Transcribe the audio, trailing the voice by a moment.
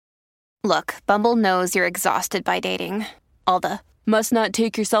Look, Bumble knows you're exhausted by dating. All the must not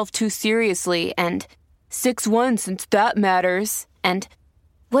take yourself too seriously and 6'1" since that matters. And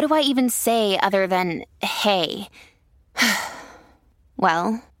what do I even say other than hey?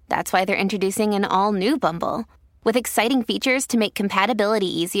 Well, that's why they're introducing an all-new Bumble with exciting features to make compatibility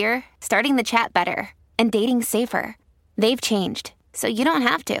easier, starting the chat better, and dating safer. They've changed, so you don't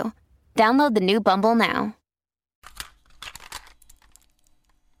have to. Download the new Bumble now.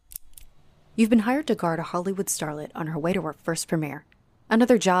 You've been hired to guard a Hollywood starlet on her way to her first premiere.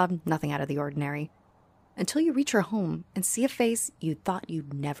 Another job, nothing out of the ordinary. Until you reach her home and see a face you thought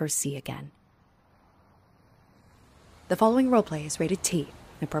you'd never see again. The following roleplay is rated T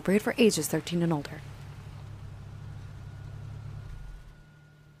and appropriate for ages 13 and older.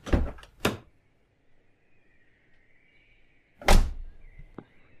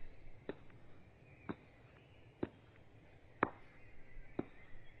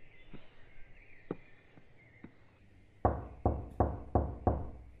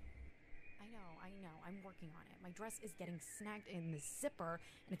 I'm working on it. My dress is getting snagged in the zipper,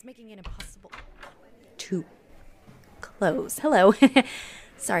 and it's making it impossible to close. Hello.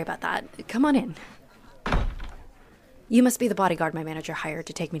 Sorry about that. Come on in. You must be the bodyguard my manager hired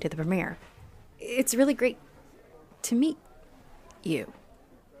to take me to the premiere. It's really great to meet you.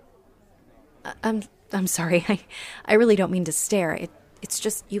 I'm sorry. I really don't mean to stare. It's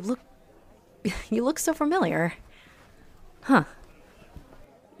just you look so familiar. Huh.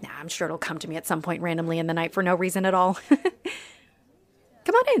 Nah, I'm sure it'll come to me at some point randomly in the night for no reason at all.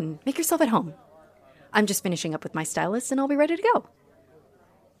 Come on in. Make yourself at home. I'm just finishing up with my stylist and I'll be ready to go.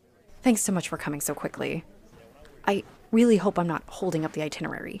 Thanks so much for coming so quickly. I really hope I'm not holding up the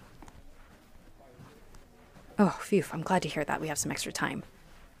itinerary. Oh, phew. I'm glad to hear that we have some extra time.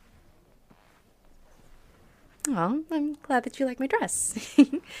 Well, I'm glad that you like my dress.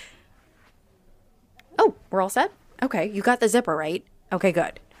 Oh, we're all set? Okay, you got the zipper, right? Okay,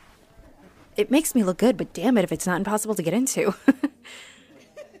 good. It makes me look good, but damn it if it's not impossible to get into.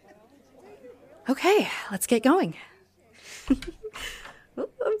 Okay, let's get going. Ooh,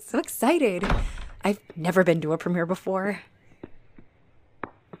 I'm so excited. I've never been to a premiere before.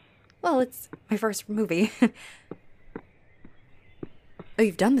 Well, it's my first movie. Oh,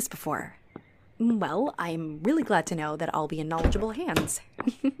 you've done this before? Well, I'm really glad to know that I'll be in knowledgeable hands.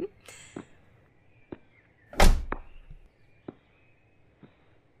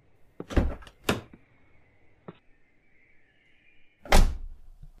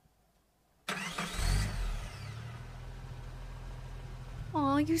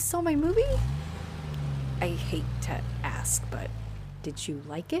 Aw, you saw my movie? I hate to ask, but did you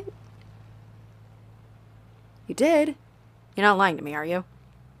like it? You did? You're not lying to me, are you?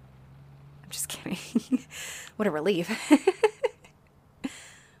 I'm just kidding. What a relief.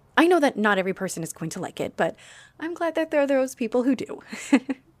 I know that not every person is going to like it, but I'm glad that there are those people who do.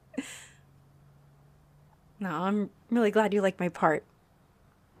 No, I'm really glad you like my part.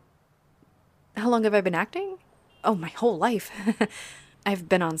 How long have I been acting? Oh, my whole life. I've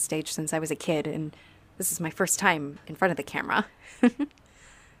been on stage since I was a kid, and this is my first time in front of the camera.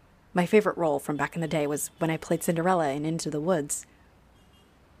 My favorite role from back in the day was when I played Cinderella in Into the Woods.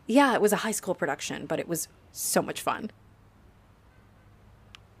 Yeah, it was a high school production, but it was so much fun.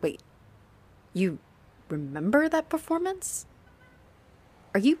 Wait, you remember that performance?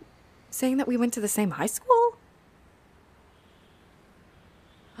 Are you saying that we went to the same high school?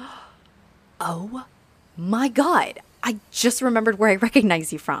 Oh my God, I just remembered where I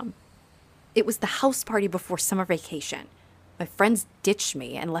recognize you from. It was the house party before summer vacation. My friends ditched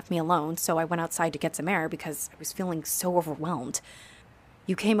me and left me alone, so I went outside to get some air because I was feeling so overwhelmed.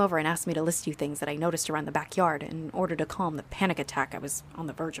 You came over and asked me to list you things that I noticed around the backyard in order to calm the panic attack I was on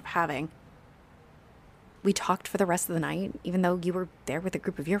the verge of having. We talked for the rest of the night, even though you were there with a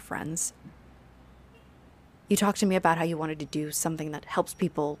group of your friends. You talked to me about how you wanted to do something that helps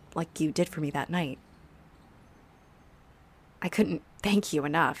people like you did for me that night. I couldn't thank you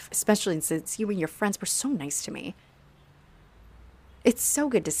enough, especially since you and your friends were so nice to me. It's so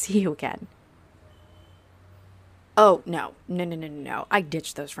good to see you again. Oh, no. I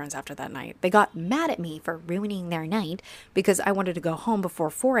ditched those friends after that night. They got mad at me for ruining their night because I wanted to go home before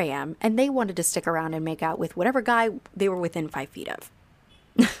 4 a.m. and they wanted to stick around and make out with whatever guy they were within 5 feet of.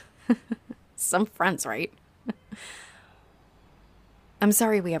 Some friends, right? I'm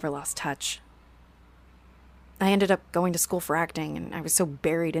sorry we ever lost touch. I ended up going to school for acting, and I was so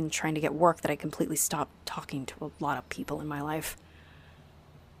buried in trying to get work that I completely stopped talking to a lot of people in my life.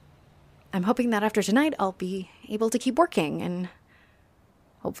 I'm hoping that after tonight, I'll be able to keep working and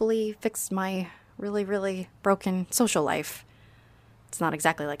hopefully fix my really, really broken social life. It's not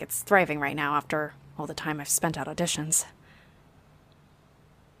exactly like it's thriving right now after all the time I've spent at auditions.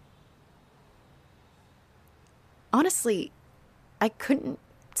 Honestly, I couldn't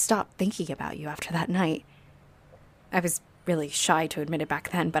stop thinking about you after that night. I was really shy to admit it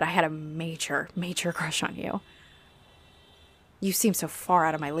back then, but I had a major, major crush on you. You seemed so far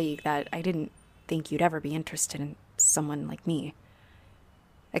out of my league that I didn't think you'd ever be interested in someone like me.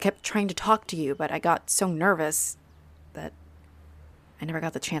 I kept trying to talk to you, but I got so nervous that I never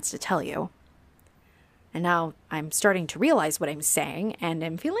got the chance to tell you. And now I'm starting to realize what I'm saying, and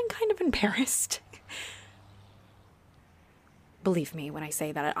am feeling kind of embarrassed. Believe me when I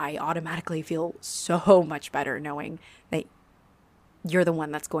say that I automatically feel so much better knowing that you're the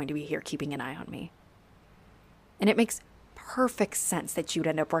one that's going to be here keeping an eye on me. And it makes perfect sense that you'd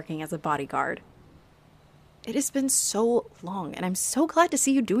end up working as a bodyguard. It has been so long, and I'm so glad to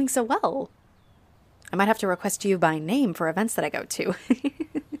see you doing so well. I might have to request you by name for events that I go to.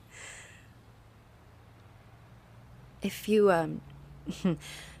 If you,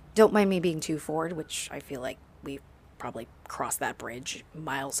 don't mind me being too forward, which I feel like we probably crossed that bridge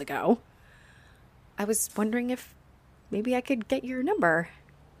miles ago, I was wondering if maybe I could get your number.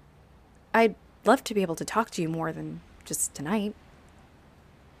 I'd love to be able to talk to you more than just tonight.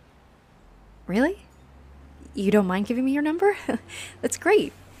 Really? You don't mind giving me your number? That's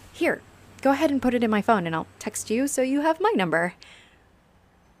great. Here, go ahead and put it in my phone and I'll text you so you have my number.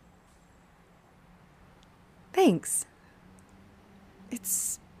 Thanks.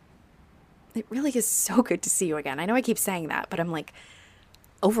 It really is so good to see you again. I know I keep saying that, but I'm like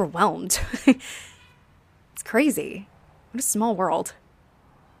overwhelmed. It's crazy. What a small world.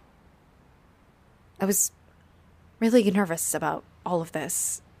 I was really nervous about all of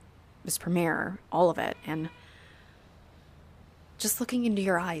this premiere, all of it, and just looking into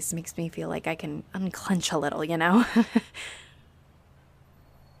your eyes makes me feel like I can unclench a little, you know?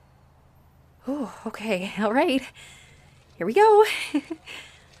 Oh, okay, all right. Here we go.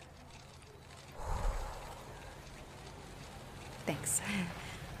 Thanks.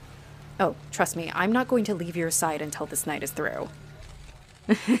 Oh, trust me, I'm not going to leave your side until this night is through.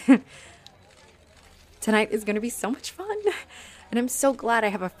 Tonight is going to be so much fun, and I'm so glad I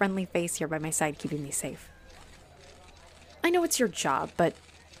have a friendly face here by my side keeping me safe. I know it's your job, but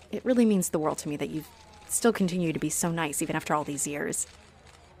it really means the world to me that you still continue to be so nice even after all these years.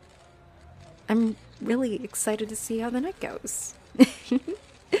 I'm really excited to see how the night goes.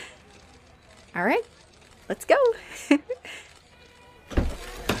 All right, let's go.